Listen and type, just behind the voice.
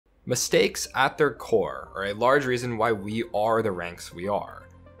Mistakes at their core are a large reason why we are the ranks we are,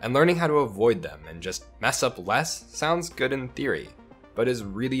 and learning how to avoid them and just mess up less sounds good in theory, but is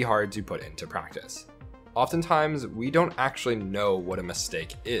really hard to put into practice. Oftentimes, we don't actually know what a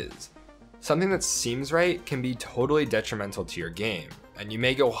mistake is. Something that seems right can be totally detrimental to your game, and you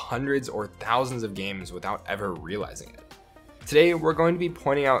may go hundreds or thousands of games without ever realizing it. Today, we're going to be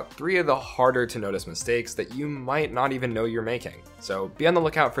pointing out 3 of the harder to notice mistakes that you might not even know you're making. So be on the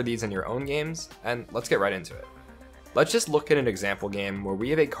lookout for these in your own games, and let's get right into it. Let's just look at an example game where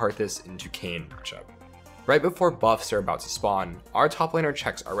we have a Karthus into Kayn matchup. Right before buffs are about to spawn, our top laner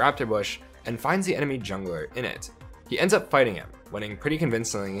checks our Raptor Bush and finds the enemy jungler in it. He ends up fighting him, winning pretty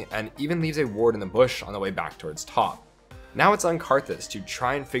convincingly, and even leaves a ward in the bush on the way back towards top. Now it's on Karthus to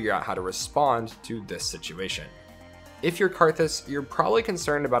try and figure out how to respond to this situation. If you're Karthus, you're probably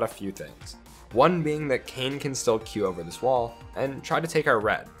concerned about a few things. One being that Kayn can still Q over this wall and try to take our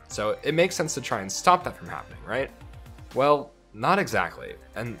red, so it makes sense to try and stop that from happening, right? Well, not exactly,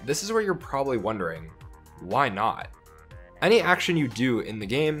 and this is where you're probably wondering, why not? Any action you do in the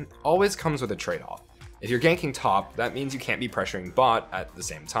game always comes with a trade-off. If you're ganking top, that means you can't be pressuring bot at the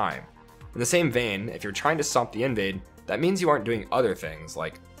same time. In the same vein, if you're trying to stop the invade, that means you aren't doing other things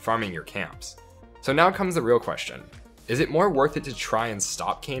like farming your camps. So now comes the real question. Is it more worth it to try and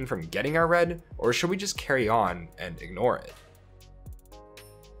stop Kayn from getting our red, or should we just carry on and ignore it?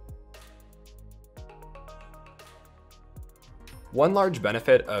 One large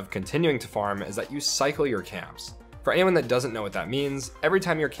benefit of continuing to farm is that you cycle your camps. For anyone that doesn't know what that means, every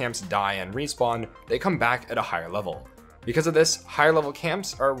time your camps die and respawn, they come back at a higher level. Because of this, higher level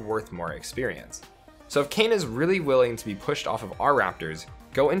camps are worth more experience. So if Kayn is really willing to be pushed off of our raptors,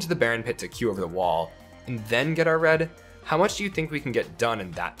 go into the Baron pit to Q over the wall, and then get our red, how much do you think we can get done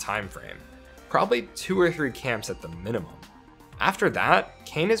in that time frame? Probably 2 or 3 camps at the minimum. After that,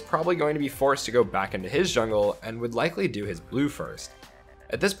 Kayn is probably going to be forced to go back into his jungle and would likely do his blue first.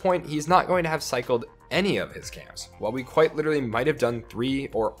 At this point, he's not going to have cycled any of his camps, while we quite literally might have done 3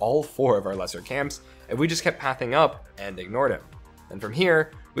 or all 4 of our lesser camps if we just kept pathing up and ignored him. And from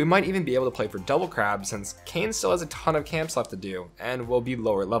here, we might even be able to play for double crab since Kayn still has a ton of camps left to do and will be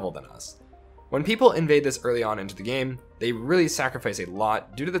lower level than us. When people invade this early on into the game, they really sacrifice a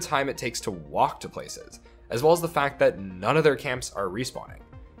lot due to the time it takes to walk to places, as well as the fact that none of their camps are respawning.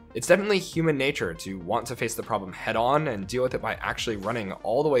 It's definitely human nature to want to face the problem head on and deal with it by actually running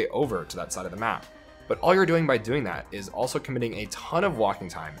all the way over to that side of the map. But all you're doing by doing that is also committing a ton of walking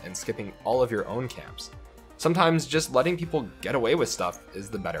time and skipping all of your own camps. Sometimes just letting people get away with stuff is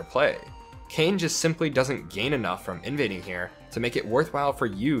the better play. Kayn just simply doesn't gain enough from invading here to make it worthwhile for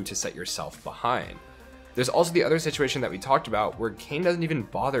you to set yourself behind. There's also the other situation that we talked about where Kayn doesn't even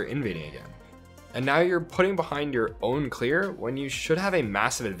bother invading again. And now you're putting behind your own clear when you should have a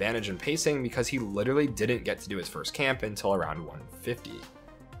massive advantage in pacing because he literally didn't get to do his first camp until around 150.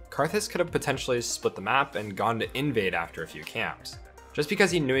 Karthus could have potentially split the map and gone to invade after a few camps, just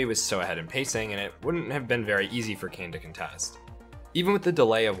because he knew he was so ahead in pacing and it wouldn't have been very easy for Kayn to contest. Even with the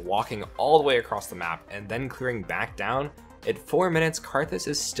delay of walking all the way across the map and then clearing back down, at 4 minutes Karthus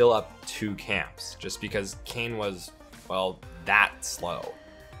is still up 2 camps, just because Kayn was, well, that slow.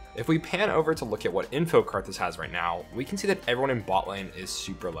 If we pan over to look at what info Karthus has right now, we can see that everyone in bot lane is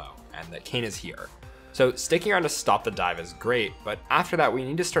super low, and that Kayn is here. So sticking around to stop the dive is great, but after that we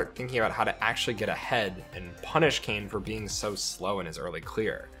need to start thinking about how to actually get ahead and punish Kayn for being so slow in his early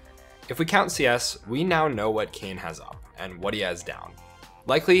clear. If we count CS, we now know what Kayn has up, and what he has down.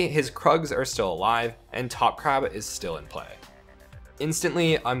 Likely, his Krugs are still alive, and Top Crab is still in play.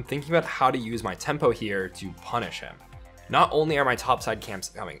 Instantly, I'm thinking about how to use my tempo here to punish him. Not only are my topside camps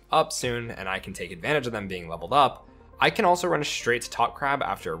coming up soon, and I can take advantage of them being leveled up, I can also run straight to Top Crab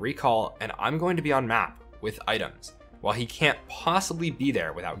after a recall, and I'm going to be on map with items, while he can't possibly be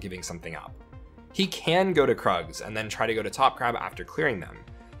there without giving something up. He can go to Krugs and then try to go to Top Crab after clearing them,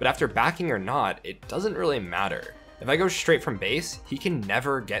 but after backing or not, it doesn't really matter. If I go straight from base, he can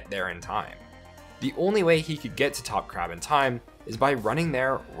never get there in time. The only way he could get to Top Crab in time is by running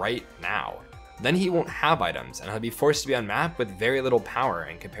there right now. Then he won't have items, and he'll be forced to be on map with very little power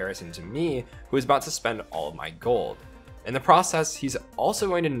in comparison to me, who is about to spend all of my gold. In the process, he's also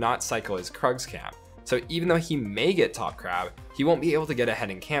going to not cycle his Krugs camp, so even though he may get Top Crab, he won't be able to get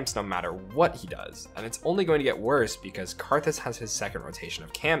ahead in camps no matter what he does, and it's only going to get worse because Karthus has his second rotation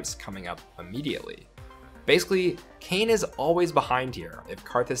of camps coming up immediately. Basically, Kayn is always behind here if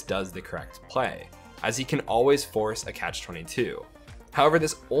Karthus does the correct play, as he can always force a catch-22. However,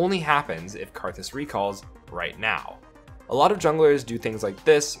 this only happens if Karthus recalls right now. A lot of junglers do things like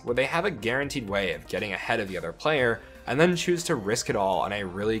this where they have a guaranteed way of getting ahead of the other player and then choose to risk it all on a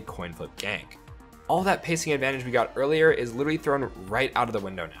really coin flip gank. All that pacing advantage we got earlier is literally thrown right out of the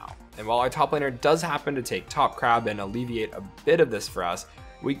window now. And while our top laner does happen to take top crab and alleviate a bit of this for us,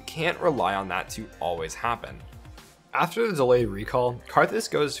 we can't rely on that to always happen. After the delayed recall, Karthus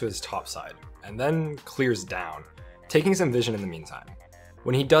goes to his top side, and then clears down, taking some vision in the meantime.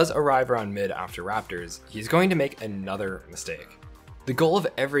 When he does arrive around mid after Raptors, he's going to make another mistake. The goal of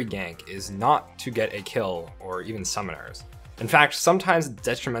every gank is not to get a kill or even summoners. In fact, sometimes it's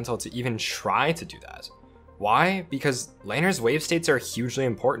detrimental to even try to do that. Why? Because laners' wave states are hugely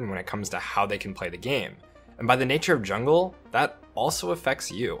important when it comes to how they can play the game. And by the nature of jungle, that also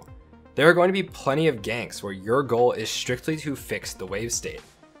affects you. There are going to be plenty of ganks where your goal is strictly to fix the wave state.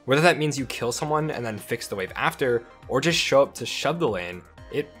 Whether that means you kill someone and then fix the wave after, or just show up to shove the lane,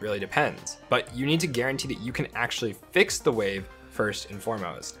 it really depends. But you need to guarantee that you can actually fix the wave first and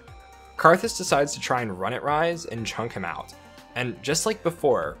foremost. Karthus decides to try and run at Ryze and chunk him out. And just like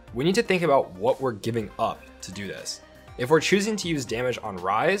before, we need to think about what we're giving up to do this. If we're choosing to use damage on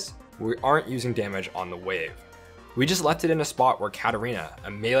Ryze, we aren't using damage on the wave. We just left it in a spot where Katarina,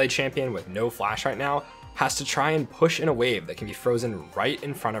 a melee champion with no flash right now, has to try and push in a wave that can be frozen right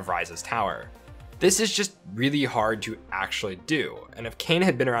in front of Ryze's tower. This is just really hard to actually do, and if Kayn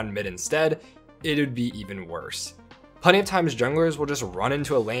had been around mid instead, it would be even worse. Plenty of times junglers will just run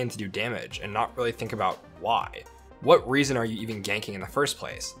into a lane to do damage and not really think about why. What reason are you even ganking in the first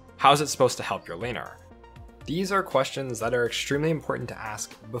place? How is it supposed to help your laner? These are questions that are extremely important to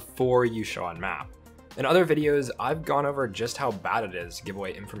ask before you show on map. In other videos, I've gone over just how bad it is to give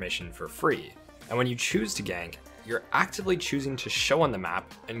away information for free, and when you choose to gank, you're actively choosing to show on the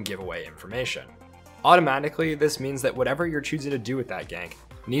map and give away information. Automatically, this means that whatever you're choosing to do with that gank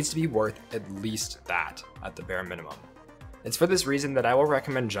needs to be worth at least that, at the bare minimum. It's for this reason that I will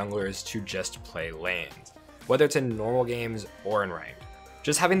recommend junglers to just play lanes, whether it's in normal games or in ranked.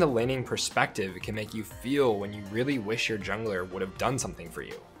 Just having the laning perspective can make you feel when you really wish your jungler would have done something for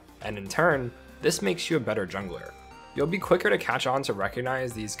you, and in turn, this makes you a better jungler. You'll be quicker to catch on to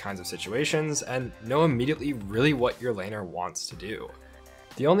recognize these kinds of situations and know immediately really what your laner wants to do.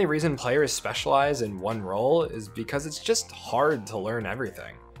 The only reason players specialize in one role is because it's just hard to learn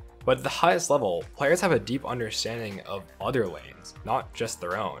everything. But at the highest level, players have a deep understanding of other lanes, not just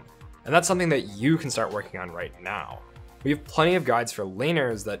their own. And that's something that you can start working on right now. We have plenty of guides for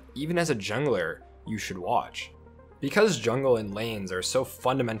laners that even as a jungler, you should watch. Because jungle and lanes are so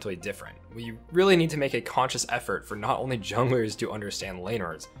fundamentally different, we really need to make a conscious effort for not only junglers to understand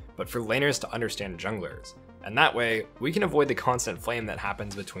laners, but for laners to understand junglers. And that way, we can avoid the constant flame that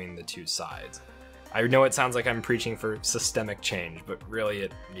happens between the two sides. I know it sounds like I'm preaching for systemic change, but really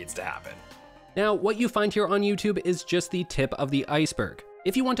it needs to happen. Now, what you find here on YouTube is just the tip of the iceberg.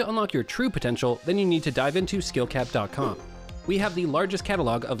 If you want to unlock your true potential, then you need to dive into SkillCapped.com. We have the largest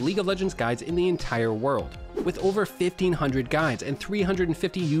catalog of League of Legends guides in the entire world, with over 1,500 guides and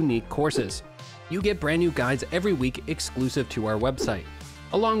 350 unique courses. You get brand new guides every week exclusive to our website,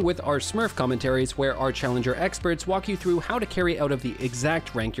 along with our Smurf commentaries where our challenger experts walk you through how to carry out of the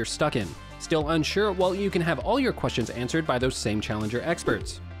exact rank you're stuck in. Still unsure? Well, you can have all your questions answered by those same challenger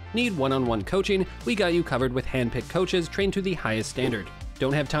experts. Need one-on-one coaching? We got you covered with hand-picked coaches trained to the highest standard.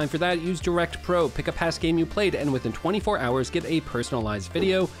 Don't have time for that? Use Direct Pro, pick a past game you played, and within 24 hours get a personalized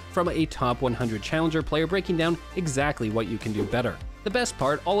video from a top 100 challenger player breaking down exactly what you can do better. The best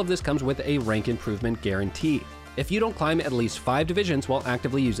part, all of this comes with a rank improvement guarantee. If you don't climb at least 5 divisions while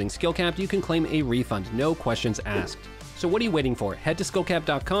actively using SkillCapped, you can claim a refund, no questions asked. So what are you waiting for? Head to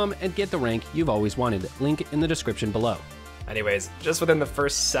SkillCapped.com and get the rank you've always wanted. Link in the description below. Anyways, just within the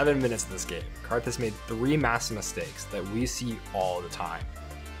first 7 minutes of this game, Karthus made 3 massive mistakes that we see all the time.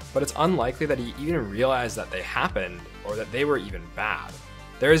 But it's unlikely that he even realized that they happened or that they were even bad.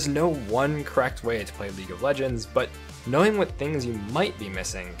 There is no one correct way to play League of Legends, but knowing what things you might be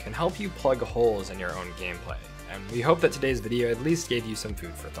missing can help you plug holes in your own gameplay, and we hope that today's video at least gave you some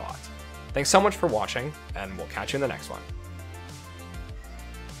food for thought. Thanks so much for watching, and we'll catch you in the next one.